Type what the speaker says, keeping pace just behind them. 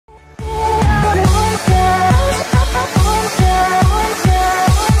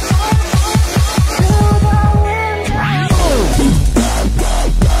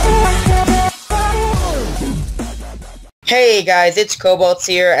Hey guys, it's Cobalts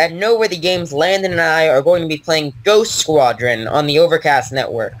here, and Noteworthy Games, Landon and I are going to be playing Ghost Squadron on the Overcast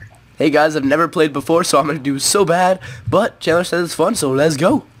network. Hey guys, I've never played before, so I'm going to do so bad, but Chandler says it's fun, so let's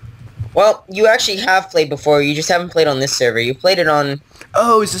go. Well, you actually have played before, you just haven't played on this server. You played it on...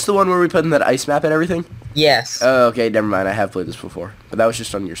 Oh, is this the one where we put in that ice map and everything? Yes. Oh, okay, never mind, I have played this before, but that was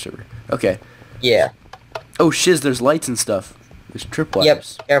just on your server. Okay. Yeah. Oh, shiz, there's lights and stuff. There's tripwires.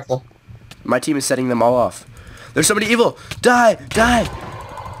 Yep, careful. My team is setting them all off. There's somebody evil! Die! Die!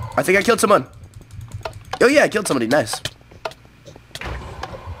 I think I killed someone. Oh yeah, I killed somebody. Nice.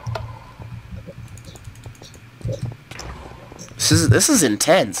 This is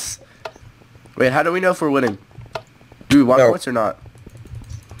intense. Wait, how do we know if we're winning? Do we want points or not?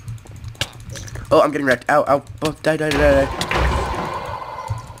 Oh, I'm getting wrecked. Ow, ow. Oh, die, die, die,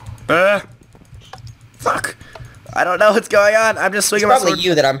 die. Fuck. I don't know what's going on. I'm just swinging my sword. It's probably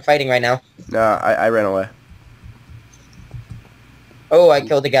you that I'm fighting right now. No, I ran away. Oh, I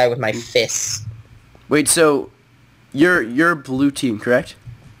killed a guy with my fists. Wait, so you're blue team, correct?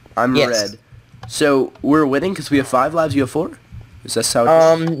 I'm red. So we're winning because we have 5 lives. You have 4. Is that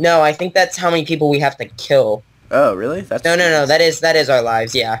how? No, I think that's how many people we have to kill. Oh, really? That's no. That is our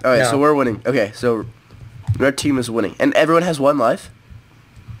lives. Yeah. All right, so we're winning. Okay, so red team is winning, and everyone has 1 life.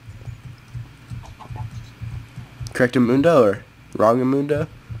 Correct, Mundo or wrong, Mundo?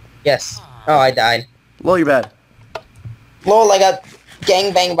 Yes. Oh, I died. Lol, you're bad. Lol, I got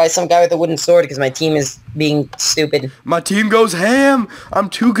gangbanged by some guy with a wooden sword because my team is being stupid. My team goes ham! I'm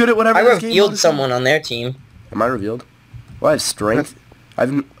too good at whatever I revealed someone on their team. Am I revealed? Well, I have strength.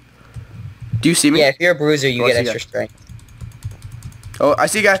 Do you see me? Yeah, if you're a bruiser, you get extra strength. Oh, I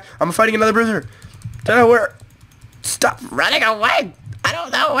see a guy. I'm fighting another bruiser. Don't know where. Stop running away! I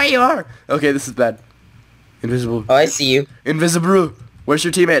don't know where you are. Okay, this is bad. Invisible. Oh, I see you. INVISIBRUU. Where's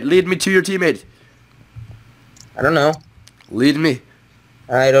your teammate? Lead me to your teammate. I don't know. Lead me.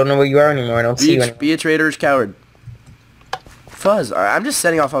 I don't know where you are anymore. I don't see you anymore. Be a traitor's coward. Fuzz. Alright, I'm just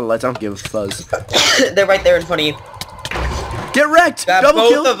setting off all the lights. I don't give a fuzz. They're right there in front of you. Get wrecked! Got Double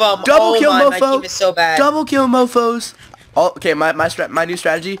both kill! of them. Double kill, mofo! My team is so bad. Double kill, mofos! Okay, my new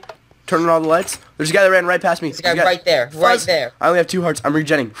strategy. Turn on all the lights. There's a guy that ran right past me. There's a guy right there. Fuzz. Right there. I only have 2 hearts. I'm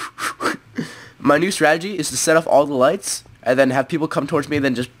regenning. My new strategy is to set off all the lights and then have people come towards me and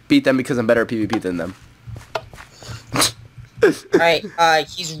then just beat them because I'm better at PvP than them. Alright,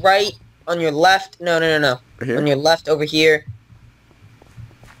 he's right on your left. No. Right here? On your left over here.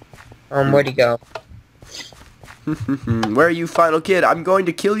 Where'd he go? Where are you, final kid? I'm going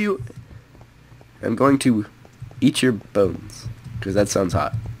to kill you. I'm going to eat your bones. Because that sounds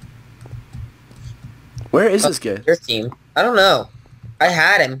hot. Where is this guy? Your team. I don't know. I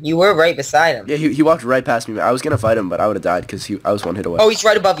had him. You were right beside him. Yeah, he walked right past me. I was going to fight him, but I would have died because I was 1 hit away. Oh, he's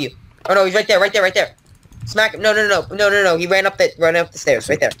right above you. Oh, no, he's right there. Smack him. No. He ran up the stairs.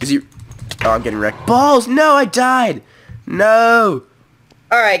 Right there. Is he... Oh, I'm getting wrecked. Balls! No, I died! No!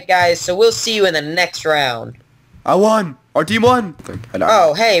 Alright, guys, so we'll see you in the next round. I won! Our team won!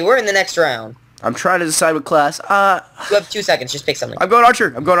 Oh, hey, we're in the next round. I'm trying to decide what class. You have 2 seconds. Just pick something. I'm going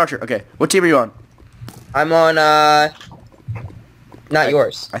Archer. Okay, what team are you on? I'm on, not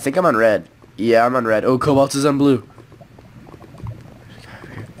yours. I think I'm on red. Yeah, I'm on red. Oh, Cobalts is on blue.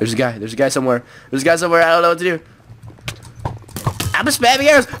 There's a guy somewhere. I don't know what to do. I'm spamming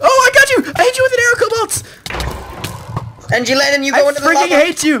arrows. Oh, I got you! I hit you with an arrow, Cobalts! And you land and you go into the lava.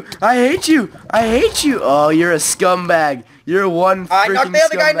 I hate you! Oh, you're a scumbag. You're one freaking I knocked the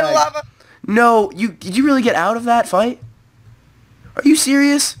other guy into the lava. No, did you really get out of that fight? Are you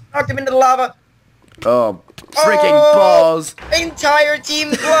serious? Knocked him into the lava. Oh, freaking balls. Entire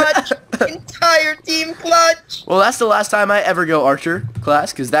team clutch. Entire team clutch. Well, that's the last time I ever go Archer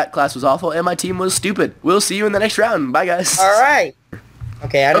class, because that class was awful and my team was stupid. We'll see you in the next round. Bye, guys. Alright.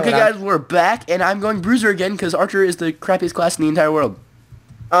 Okay, guys, we're back, and I'm going Bruiser again, because Archer is the crappiest class in the entire world.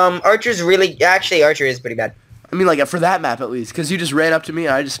 Archer's really... Actually, Archer is pretty bad. I mean, like, for that map, at least, because you just ran up to me,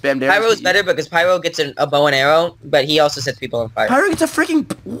 and I just spammed arrows. Pyro's better, because Pyro gets a bow and arrow, but he also sets people on fire. Pyro gets a freaking...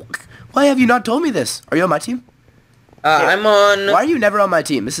 Why have you not told me this? Are you on my team? I'm on... Why are you never on my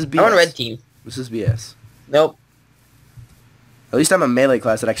team? This is BS. I'm on red team. This is BS. Nope. At least I'm a melee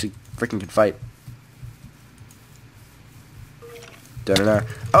class that actually freaking can fight. Da-da-da.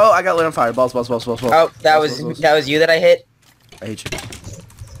 Oh, I got lit on fire. Balls. Oh, that was you that I hit? I hate you.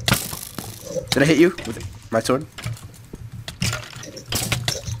 Did I hit you with my sword?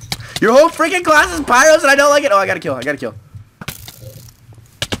 Your whole freaking class is pyros and I don't like it. Oh, I gotta kill.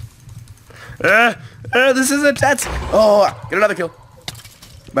 This is intense. Oh, get another kill.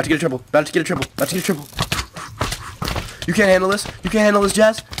 About to get a triple. You can't handle this.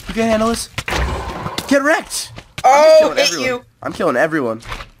 Jazz. You can't handle this. Get wrecked. Oh, Oh, hit you. I'm killing everyone.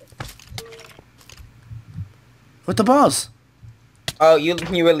 With the balls. Oh, you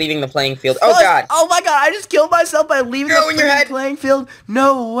were leaving the playing field. Oh, God. Oh, my God. I just killed myself by leaving the playing field.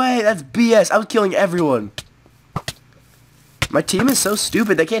 No way. That's BS. I was killing everyone. My team is so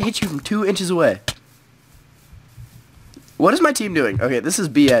stupid. They can't hit you from 2 inches away. What is my team doing? Okay, this is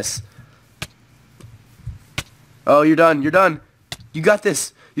BS. Oh, you're done. You're done. You got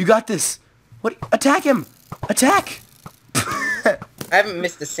this. You got this. What? Attack him. Attack. I haven't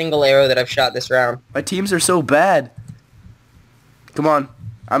missed a single arrow that I've shot this round. My teams are so bad. Come on.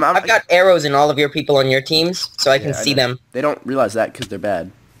 I've got arrows in all of your people on your teams, so I can see them. They don't realize that because they're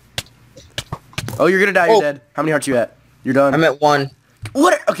bad. Oh, you're gonna die. You're dead. How many hearts you at? You're done. I'm at 1.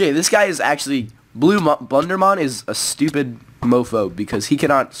 What? Okay, this guy is actually... Blundermon is a stupid mofo because he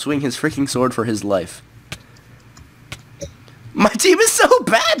cannot swing his freaking sword for his life. My team is so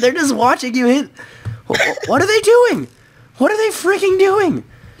bad. They're just watching you hit. What are they doing? What are they freaking doing?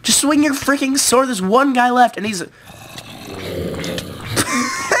 Just swing your freaking sword. There's one guy left, and he's... What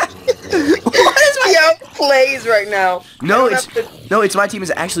is my... He outplays right now. No, it's my team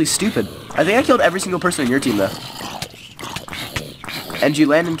is actually stupid. I think I killed every single person in your team, though. NG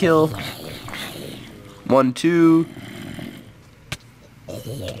land and kill. 1, 2.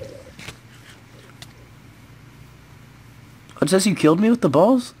 It says you killed me with the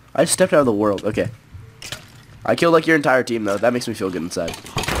balls? I stepped out of the world. Okay. I killed like your entire team, though. That makes me feel good inside.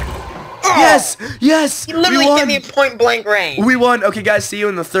 Oh! Yes! Yes! You literally hit me at point blank range. We won. Okay, guys. See you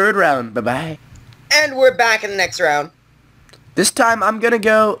in the 3rd round. Bye-bye. And we're back in the next round. This time, I'm gonna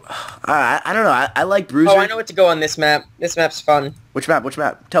go... I don't know. I like Bruiser. Oh, I know what to go on this map. This map's fun. Which map? Which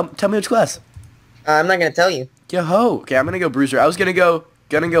map? Tell me which class. I'm not gonna tell you. Yo-ho. Okay, I'm gonna go Bruiser. I was gonna go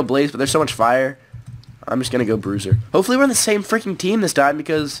Blaze, but there's so much fire. I'm just gonna go Bruiser. Hopefully we're on the same freaking team this time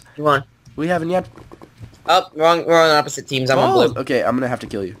because... Come on. We haven't yet... Oh, wrong. We're on opposite teams. I'm on blue. Okay, I'm gonna have to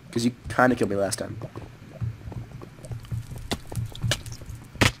kill you because you kind of killed me last time.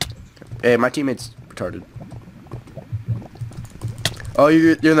 Hey, my teammate's retarded. Oh,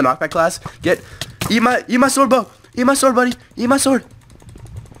 you're in the knockback class? Eat my sword, Bo. Eat my sword, buddy. Eat my sword.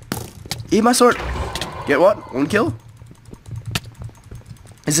 Eat my sword. Get what? 1 kill?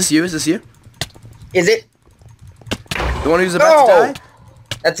 Is this you? Is this you? Is it? The one who's about to die?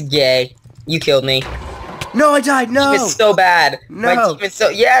 That's gay. You killed me. No, I died. No. It's so bad. No. My team is so...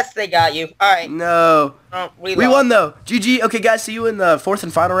 Yes, they got you. All right. No. Oh, we won, though. GG. Okay, guys, see you in the 4th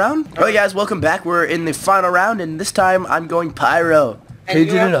and final round. Okay, guys, welcome back. We're in the final round, and this time I'm going Pyro. And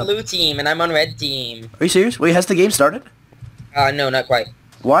you're on blue team, and I'm on red team. Are you serious? Wait, has the game started? No, not quite.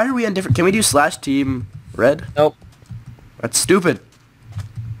 Why are we on different... Can we do /team red? Nope. That's stupid.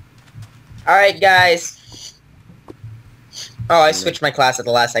 All right, guys. Oh, I switched my class at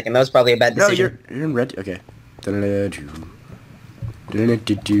the last second. That was probably a bad decision. No, you're in red. Okay.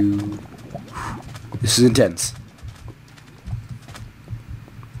 This is intense.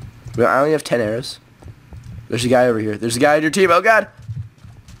 Well, I only have 10 arrows. There's a guy over here. There's a guy on your team. Oh, God.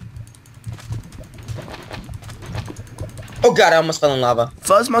 Oh, God, I almost fell in lava.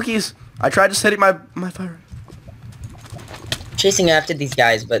 Fuzz monkeys. I tried just hitting my fire. Chasing after these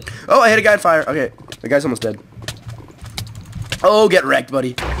guys, but... Oh, I hit a guy on fire. Okay. The guy's almost dead. Oh, get wrecked,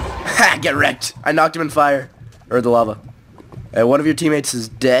 buddy. Ha, get wrecked. I knocked him in fire. Or the lava. And one of your teammates is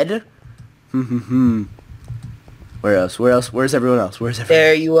dead. Where else? Where else? Where's everyone else? Where's everyone?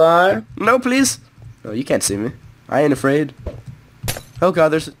 There you are. No, please. Oh, you can't see me. I ain't afraid. Oh, God,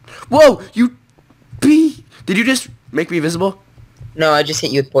 there's... Whoa, you... Did you just make me visible? No, I just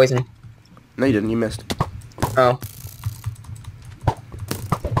hit you with poison. No, you didn't. You missed. Oh.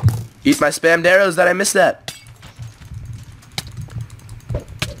 Eat my spammed arrows that I missed that.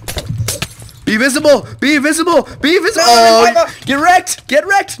 Be visible! Be visible! Be visible! No, get wrecked! Get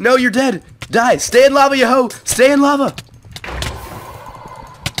wrecked! No, you're dead. Die. Stay in lava, you hoe. Stay in lava.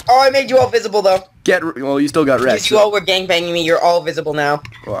 Oh, I made you all visible, though. Well, you still got wrecked. Because you all were gangbanging me. You're all visible now.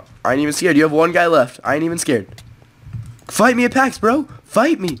 Well, I ain't even scared. You have 1 guy left. I ain't even scared. Fight me at PAX, bro.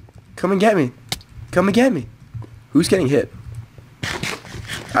 Fight me. Come and get me. Come and get me. Who's getting hit?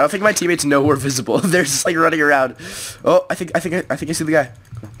 I don't think my teammates know we're visible. They're just like running around. Oh, I think I see the guy.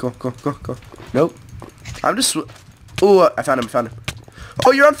 Go. Nope. I'm just... Oh, I found him.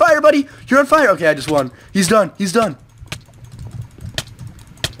 Oh, you're on fire, buddy. You're on fire. Okay, I just won. He's done. He's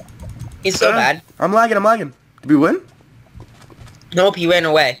so bad. I'm lagging. Did we win? Nope, he ran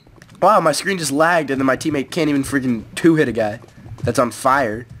away. Wow, my screen just lagged, and then my teammate can't even freaking 2-hit a guy that's on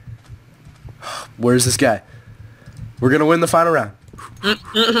fire. Where's this guy? We're gonna win the final round.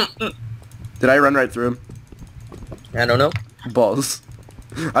 Did I run right through him? I don't know. Balls.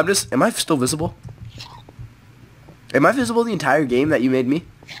 Am I still visible? Am I visible the entire game that you made me?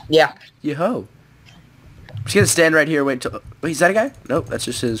 Yeah. Yo-ho. I'm just gonna stand right here, wait, is that a guy? Nope, that's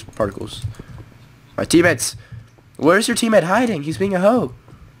just his particles. My teammates. Where's your teammate hiding? He's being a hoe.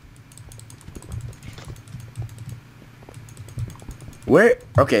 Where?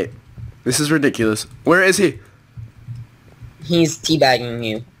 Okay. This is ridiculous. Where is he? He's teabagging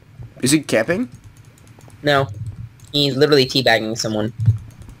you. Is he camping? No. He's literally teabagging someone.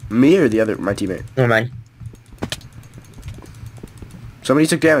 Me or my teammate? Never mind. Somebody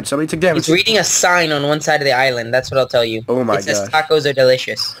took damage. Somebody took damage. He's reading a sign on one side of the island. That's what I'll tell you. Oh my gosh. It says gosh. tacos are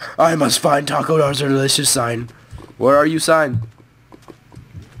delicious. I must find tacos are delicious sign. Where are you, sign?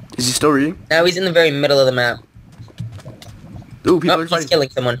 Is he still reading? Now he's in the very middle of the map. Ooh, people are He's fighting. killing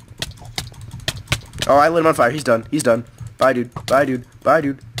someone. Oh, I lit him on fire. He's done. He's done. Bye, dude. Bye, dude. Bye,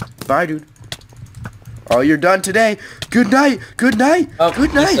 dude. Bye, dude. Oh, you're done today. Good night. Good night. Oh,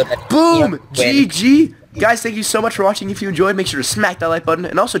 good night. so dead. Boom. Yep, GG. Guys, thank you so much for watching. If you enjoyed, make sure to smack that like button.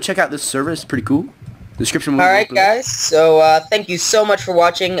 And also check out this server. It's pretty cool. Description will be Alright, below. guys. So, thank you so much for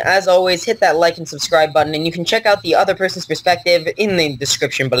watching. As always, hit that like and subscribe button. And you can check out the other person's perspective in the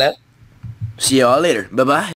description below. See y'all later. Bye-bye.